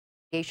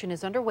Investigation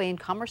is underway in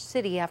Commerce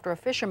City after a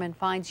fisherman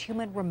finds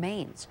human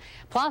remains.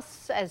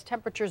 Plus, as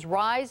temperatures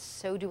rise,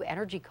 so do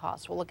energy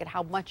costs. We'll look at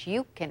how much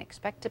you can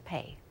expect to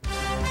pay.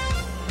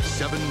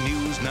 7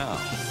 News Now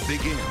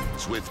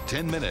begins with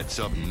 10 minutes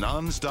of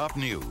non-stop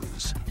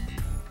news.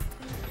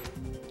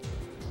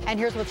 And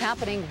here's what's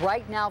happening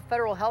right now.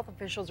 Federal health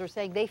officials are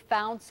saying they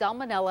found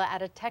salmonella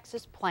at a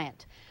Texas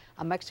plant.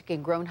 A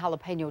Mexican-grown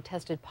jalapeno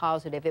tested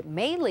positive. It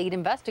may lead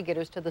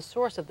investigators to the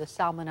source of the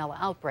salmonella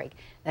outbreak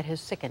that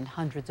has sickened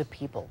hundreds of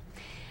people.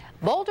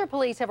 Boulder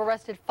police have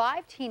arrested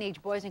 5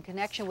 teenage boys in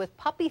connection with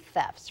puppy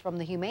thefts from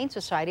the Humane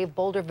Society of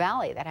Boulder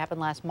Valley. That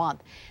happened last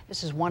month.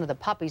 This is one of the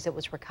puppies that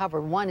was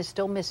recovered. One is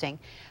still missing.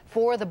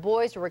 4 of the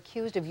boys are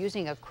accused of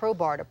using a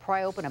crowbar to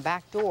pry open a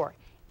back door.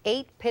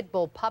 8 pit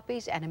bull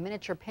puppies and a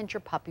miniature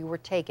pinscher puppy were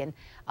taken.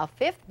 A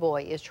 5th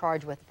boy is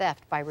charged with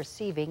theft by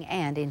receiving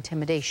and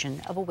intimidation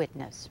of a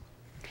witness.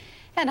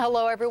 And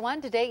hello,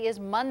 everyone. Today is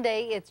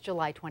Monday. It's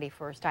July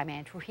 21st. I'm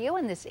Ann Trujillo,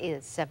 and this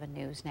is 7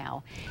 News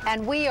Now.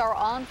 And we are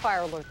on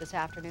fire alert this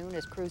afternoon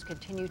as crews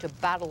continue to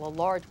battle a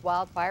large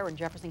wildfire in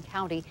Jefferson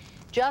County,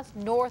 just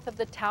north of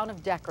the town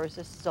of Deckers.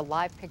 This is a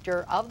live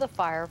picture of the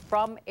fire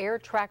from Air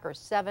Tracker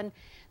 7.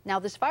 Now,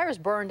 this fire has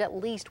burned at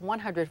least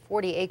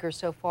 140 acres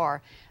so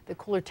far. The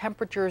cooler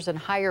temperatures and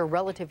higher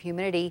relative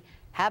humidity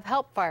have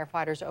helped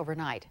firefighters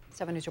overnight.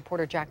 7 News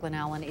reporter Jacqueline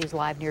Allen is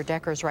live near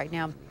Deckers right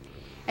now.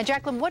 And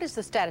Jacqueline, what is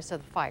the status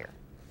of the fire?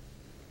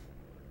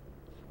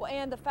 Well,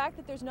 Ann, the fact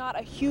that there's not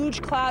a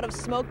huge cloud of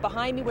smoke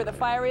behind me where the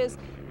fire is,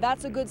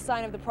 that's a good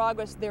sign of the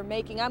progress they're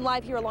making. I'm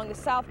live here along the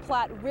South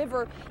Platte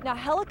River. Now,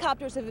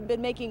 helicopters have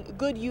been making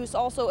good use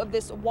also of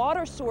this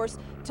water source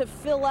to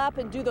fill up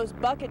and do those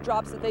bucket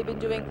drops that they've been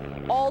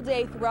doing all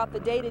day throughout the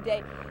day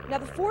today. Now,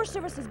 the Forest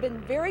Service has been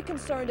very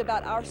concerned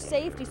about our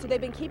safety, so they've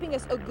been keeping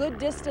us a good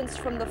distance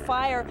from the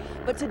fire.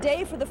 But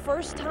today, for the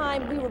first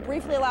time, we were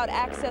briefly allowed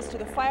access to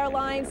the fire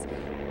lines.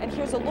 And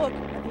here's a look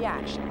at the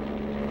action.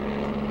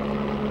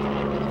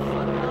 The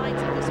front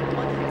lines of this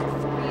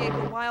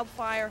 140-acre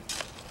wildfire.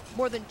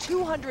 More than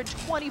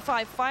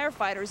 225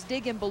 firefighters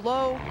dig in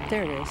below.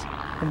 There it is,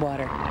 the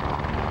water.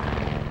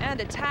 And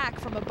attack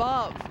from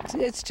above.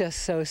 It's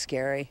just so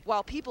scary.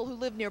 While people who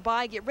live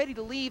nearby get ready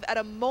to leave at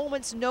a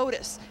moment's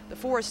notice. The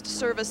Forest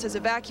Service has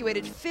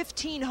evacuated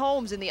 15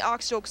 homes in the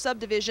Ox Oak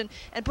subdivision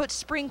and put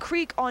Spring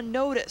Creek on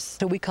notice.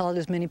 So we called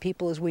as many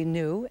people as we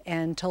knew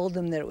and told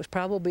them that it was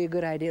probably a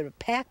good idea to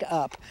pack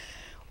up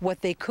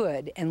what they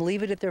could and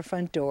leave it at their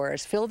front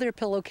doors, fill their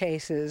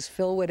pillowcases,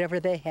 fill whatever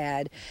they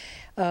had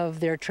of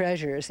their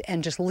treasures,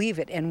 and just leave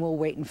it, and we'll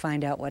wait and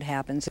find out what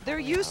happens. They're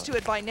used to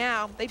it by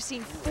now. They've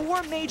seen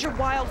 4 major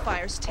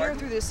wildfires tear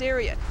through this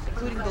area,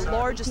 including the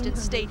largest in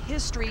state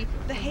history,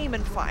 the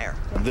Hayman Fire.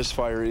 This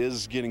fire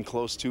is getting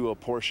close to a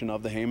portion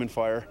of the Hayman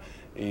Fire,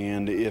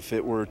 and if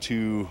it were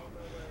to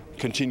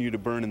continue to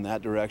burn in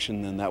that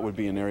direction, then that would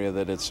be an area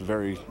that it's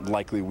very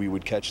likely we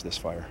would catch this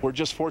fire. We're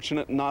just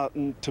fortunate not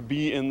to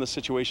be in the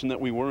situation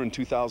that we were in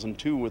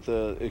 2002 with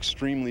the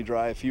extremely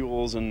dry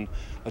fuels and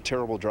a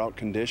terrible drought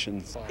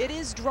conditions. It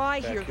is dry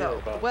here,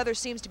 though. The weather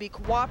seems to be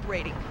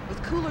cooperating,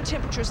 with cooler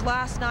temperatures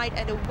last night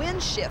and a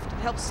wind shift that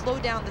helps slow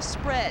down the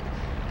spread.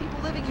 People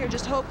living here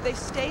just hope they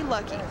stay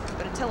lucky,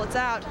 but until it's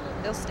out,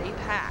 they'll stay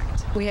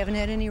packed. We haven't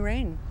had any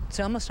rain. It's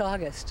almost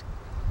August.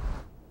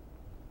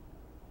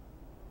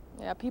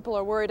 Yeah, people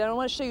are worried. I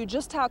want to show you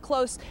just how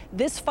close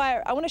this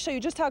fire,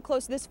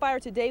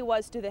 today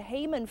was to the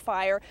Hayman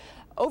Fire.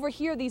 Over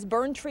here, these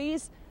burned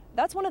trees,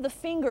 that's one of the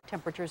finger.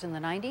 Temperatures in the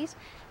 90s.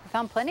 We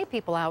found plenty of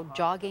people out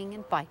jogging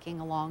and biking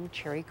along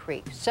Cherry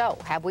Creek. So,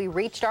 have we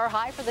reached our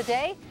high for the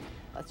day?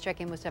 Let's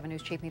check in with 7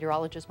 News Chief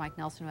Meteorologist Mike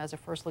Nelson, who has a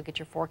first look at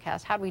your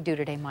forecast. How do we do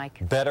today,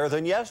 Mike? Better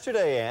than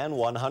yesterday, Ann.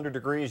 100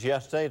 degrees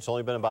yesterday. It's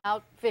only been about...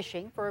 Out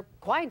fishing for a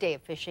quiet day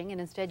of fishing,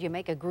 and instead you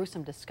make a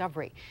gruesome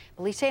discovery.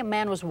 Police say a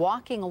man was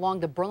walking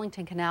along the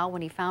Burlington Canal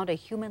when he found a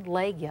human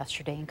leg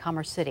yesterday in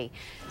Commerce City.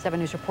 7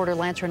 News reporter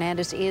Lance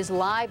Hernandez is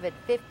live at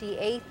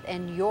 58th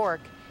and York.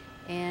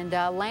 And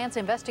Lance,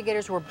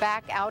 investigators were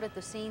back out at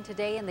the scene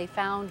today, and they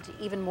found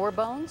even more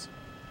bones.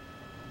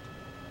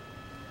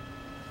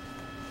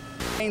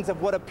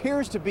 Of what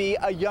appears to be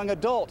a young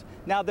adult.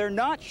 Now, they're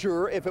not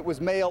sure if it was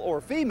male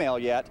or female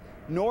yet,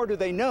 nor do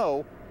they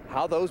know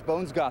how those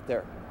bones got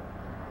there.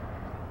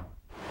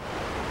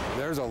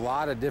 There's a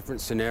lot of different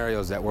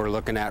scenarios that we're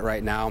looking at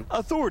right now.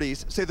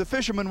 Authorities say the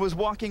fisherman was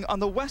walking on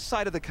the west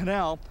side of the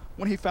canal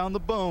when he found the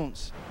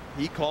bones.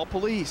 He called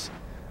police.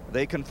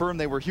 They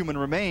confirmed they were human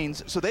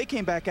remains, so they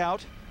came back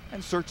out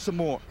and searched some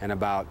more. And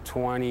about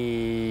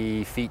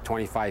 20 feet,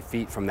 25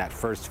 feet from that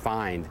first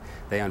find,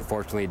 they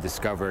unfortunately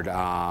discovered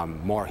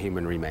more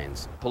human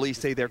remains. Police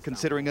say they're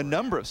considering a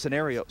number of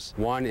scenarios.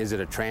 One, is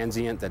it a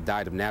transient that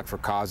died of natural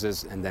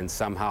causes and then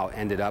somehow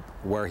ended up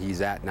where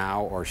he's at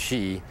now, or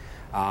she?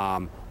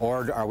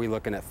 Or are we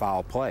looking at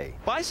foul play?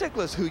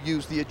 Bicyclists who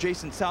use the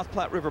adjacent South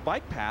Platte River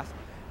bike path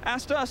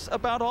asked us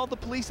about all the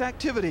police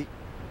activity.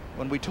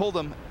 When we told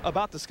them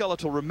about the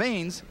skeletal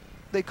remains,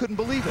 they couldn't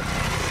believe it.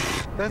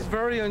 That's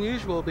very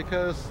unusual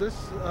because this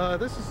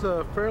is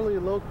a fairly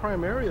low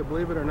crime area,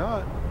 believe it or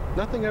not.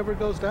 Nothing ever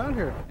goes down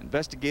here.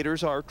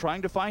 Investigators are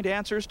trying to find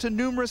answers to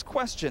numerous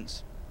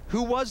questions.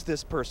 Who was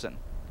this person?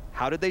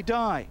 How did they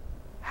die?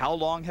 How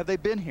long have they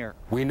been here?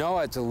 We know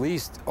it's at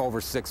least over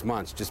 6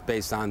 months just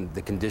based on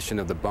the condition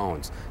of the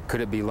bones.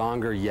 Could it be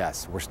longer?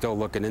 Yes. We're still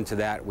looking into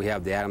that. We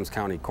have the Adams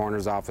County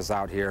Coroner's Office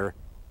out here.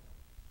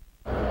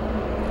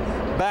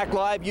 Back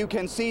live, you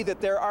can see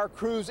that there are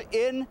crews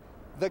in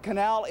the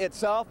canal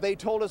itself. They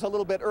told us a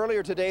little bit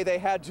earlier today they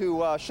had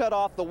to shut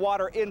off the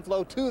water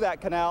inflow to that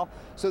canal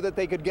so that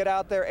they could get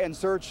out there and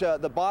search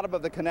the bottom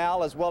of the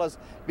canal, as well as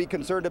be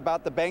concerned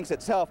about the banks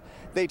itself.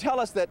 They tell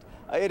us that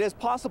it is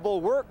possible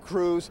work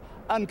crews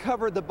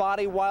uncovered the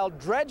body while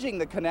dredging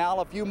the canal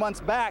a few months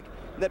back,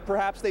 that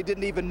perhaps they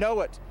didn't even know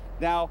it.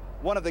 Now,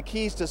 one of the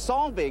keys to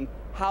solving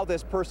how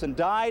this person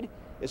died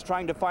is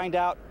trying to find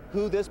out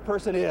who this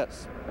person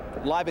is.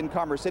 Live in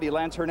Commerce City,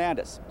 Lance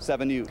Hernandez,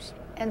 7 News.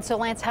 And so,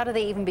 Lance, how do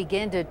they even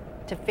begin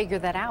to figure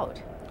that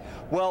out?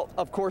 Well,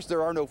 of course,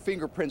 there are no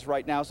fingerprints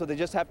right now, so they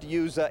just have to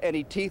use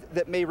any teeth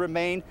that may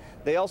remain.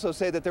 They also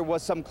say that there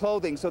was some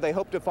clothing, so they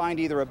hope to find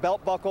either a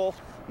belt buckle,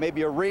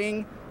 maybe a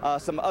ring,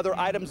 some other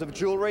items of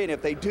jewelry, and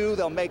if they do,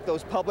 they'll make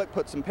those public,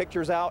 put some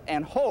pictures out,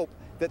 and hope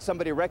that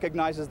somebody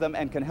recognizes them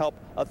and can help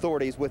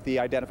authorities with the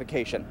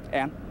identification.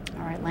 Ann?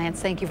 All right,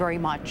 Lance, thank you very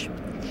much.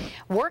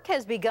 Work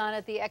has begun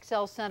at the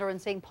XL Center in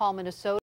St. Paul, Minnesota.